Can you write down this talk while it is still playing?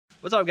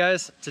What's up,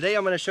 guys? Today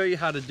I'm going to show you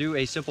how to do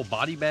a simple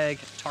body bag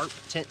tarp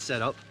tent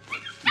setup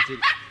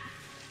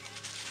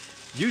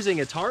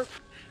using a tarp,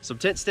 some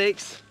tent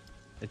stakes,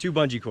 and 2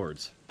 bungee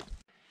cords.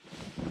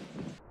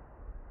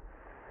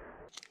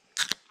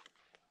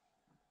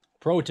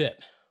 Pro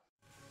tip.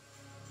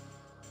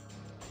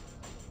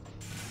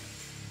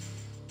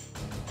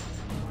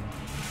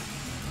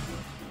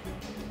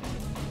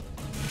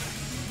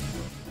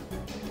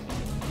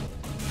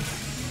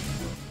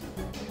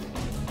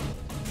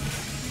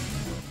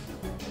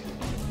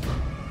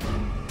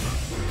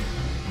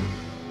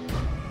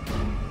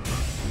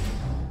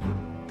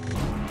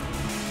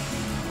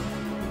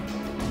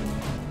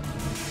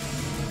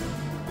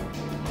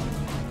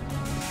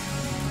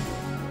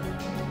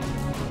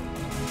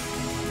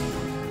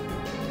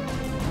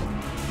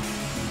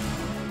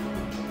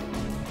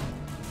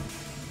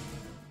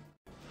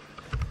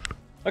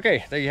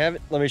 Okay, there you have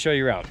it. Let me show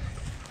you around.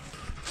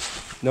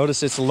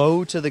 Notice it's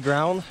low to the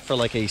ground for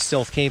like a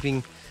stealth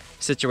camping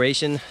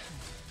situation.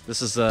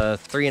 This is a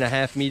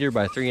 3.5 meter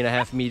by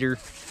 3.5 meter.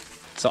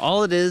 So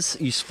all it is,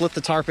 you split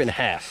the tarp in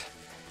half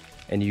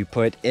and you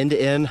put end to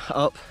end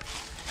up,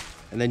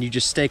 and then you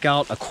just stake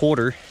out a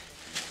quarter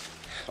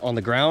on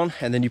the ground,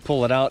 and then you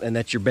pull it out, and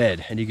that's your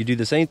bed. And you can do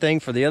the same thing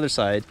for the other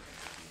side.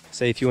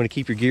 Say if you want to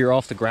keep your gear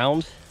off the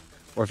ground,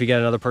 or if you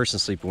got another person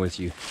sleeping with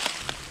you.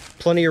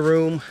 Plenty of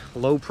room,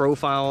 low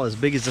profile. As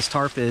big as this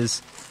tarp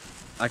is,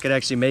 I could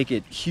actually make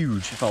it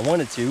huge if I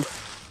wanted to.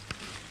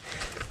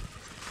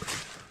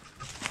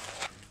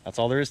 That's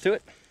all there is to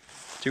it.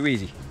 Too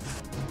easy.